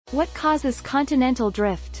What causes continental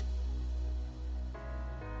drift?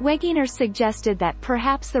 Wegener suggested that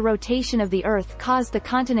perhaps the rotation of the Earth caused the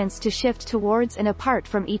continents to shift towards and apart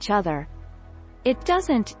from each other. It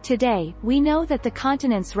doesn't. Today, we know that the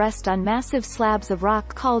continents rest on massive slabs of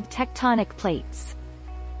rock called tectonic plates.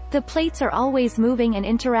 The plates are always moving and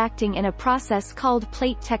interacting in a process called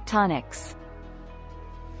plate tectonics.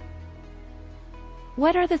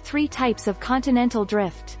 What are the three types of continental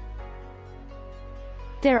drift?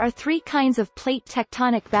 There are three kinds of plate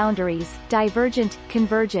tectonic boundaries: divergent,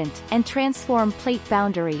 convergent, and transform plate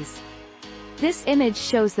boundaries. This image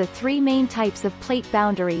shows the three main types of plate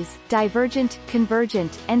boundaries: divergent,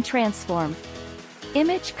 convergent, and transform.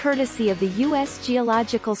 Image courtesy of the U.S.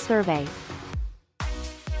 Geological Survey.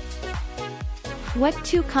 What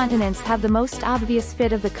two continents have the most obvious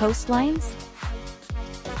fit of the coastlines?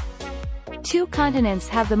 Two continents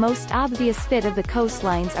have the most obvious fit of the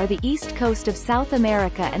coastlines are the east coast of South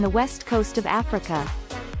America and the west coast of Africa.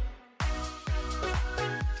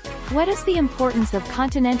 What is the importance of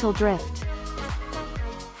continental drift?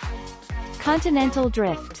 Continental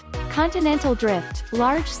drift. Continental drift,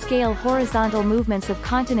 large-scale horizontal movements of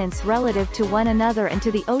continents relative to one another and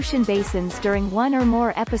to the ocean basins during one or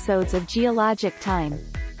more episodes of geologic time.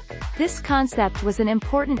 This concept was an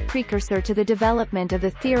important precursor to the development of the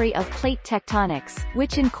theory of plate tectonics,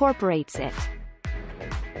 which incorporates it.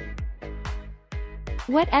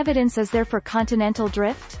 What evidence is there for continental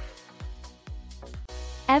drift?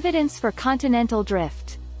 Evidence for continental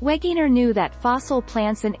drift. Wegener knew that fossil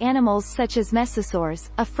plants and animals such as mesosaurs,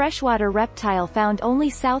 a freshwater reptile found only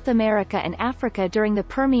South America and Africa during the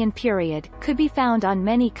Permian period, could be found on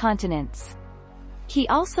many continents. He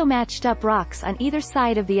also matched up rocks on either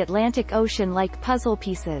side of the Atlantic Ocean like puzzle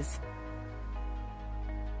pieces.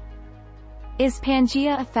 Is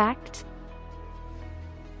Pangaea a fact?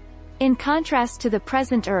 In contrast to the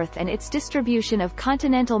present Earth and its distribution of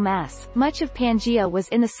continental mass, much of Pangaea was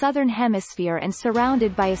in the southern hemisphere and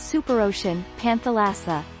surrounded by a superocean,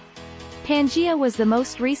 Panthalassa. Pangaea was the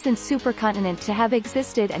most recent supercontinent to have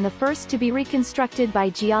existed and the first to be reconstructed by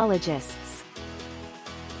geologists.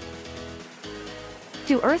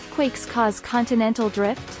 Do earthquakes cause continental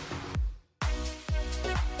drift?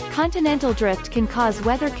 Continental drift can cause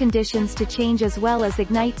weather conditions to change as well as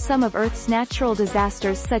ignite some of Earth's natural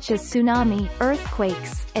disasters such as tsunami,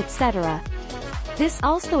 earthquakes, etc. This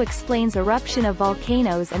also explains eruption of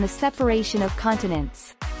volcanoes and the separation of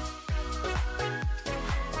continents.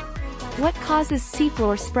 What causes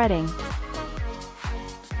seafloor spreading?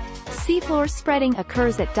 Seafloor spreading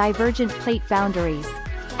occurs at divergent plate boundaries.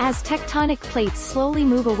 As tectonic plates slowly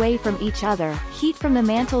move away from each other, heat from the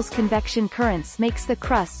mantle's convection currents makes the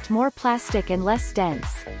crust more plastic and less dense.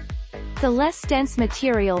 The less dense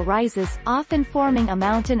material rises, often forming a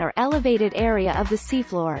mountain or elevated area of the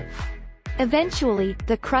seafloor. Eventually,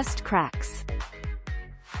 the crust cracks.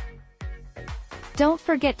 Don't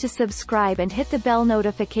forget to subscribe and hit the bell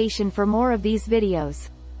notification for more of these videos.